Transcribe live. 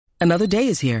Another day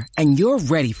is here, and you're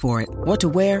ready for it. What to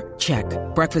wear? Check.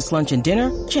 Breakfast, lunch, and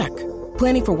dinner? Check.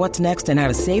 Planning for what's next and how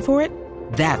to save for it?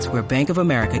 That's where Bank of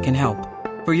America can help.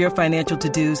 For your financial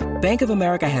to-dos, Bank of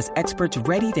America has experts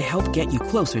ready to help get you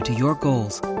closer to your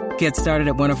goals. Get started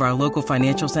at one of our local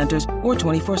financial centers or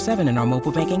 24/7 in our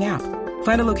mobile banking app.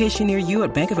 Find a location near you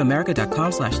at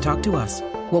bankofamerica.com/talktous.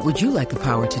 What would you like the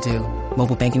power to do?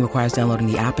 Mobile banking requires downloading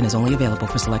the app and is only available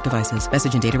for select devices.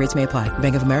 Message and data rates may apply.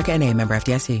 Bank of America N.A., member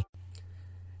FDIC.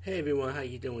 Hey everyone, how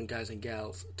you doing, guys and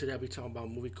gals? Today I'll be talking about a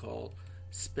movie called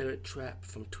Spirit Trap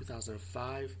from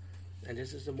 2005, and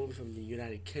this is a movie from the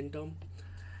United Kingdom.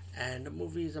 And the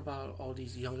movie is about all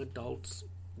these young adults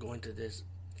going to this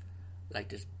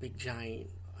big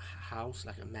giant house,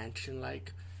 like a mansion,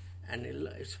 and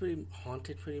it's pretty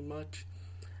haunted, pretty much.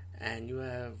 And you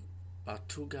have about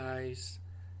 2 guys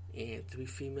and 3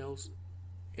 females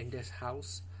in this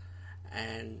house,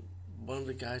 and one of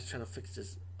the guys trying to fix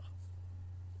this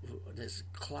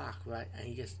clock, right? And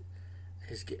he get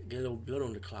a little blood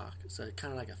on the clock, so it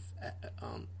kind of like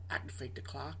activate the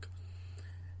clock.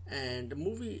 And the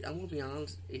movie, I'm gonna be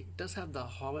honest, it does have the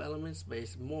horror elements, but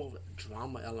it's more of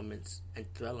drama elements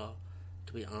and thriller,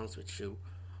 to be honest with you.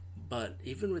 But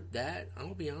even with that, I'm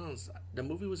gonna be honest, the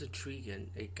movie was intriguing.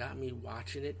 It got me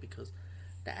watching it because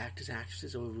the actors and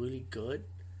actresses were really good,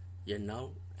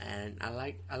 and I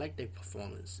like their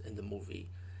performance in the movie.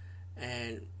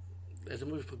 And as the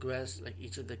movie progressed,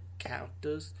 each of the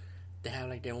characters, they have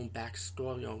their own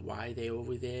backstory on why they're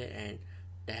over there, and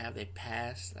they have their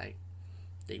past,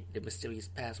 the mysterious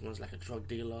past. One's like a drug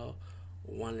dealer.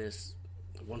 One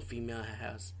female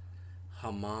has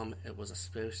her mom. It was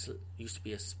used to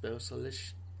be a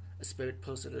spirit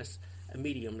person, a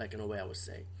medium, in a way I would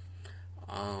say.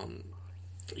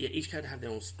 Each character have their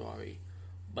own story,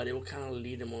 but it will kind of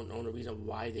lead them on the reason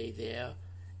why they're there,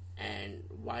 and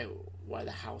why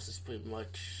the house is pretty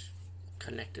much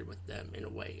connected with them in a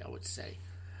way, I would say.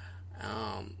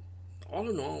 All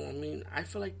in all, I mean, I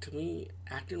feel like, to me,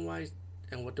 acting wise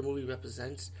and what the movie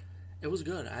represents, it was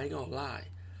good. I ain't gonna lie,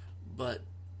 but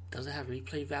does it have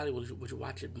replay value? Would you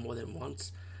watch it more than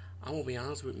once? I'm gonna be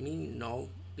honest with me, no,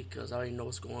 because I already know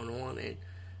what's going on. And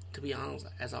to be honest,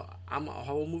 I'm a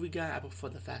horror movie guy, I prefer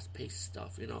the fast-paced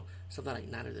stuff, something like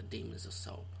Night of the Demons or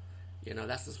so.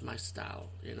 That's just my style,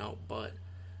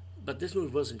 But this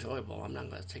movie was enjoyable. I'm not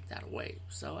going to take that away.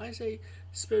 So I say,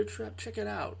 Spirit Trap, check it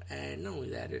out. And not only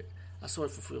that, I saw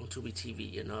it for free on Tubi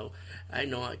TV, I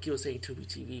know I keep saying Tubi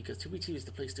TV because Tubi TV is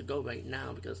the place to go right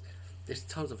now because there's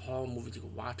tons of horror movies you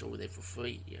can watch over there for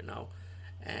free,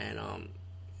 And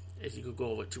if you could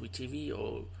go over Tubi TV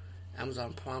or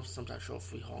Amazon Prime, sometimes show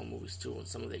free horror movies too on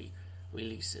some of the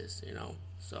releases,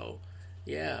 So,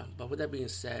 yeah. But with that being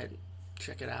said,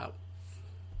 check it out.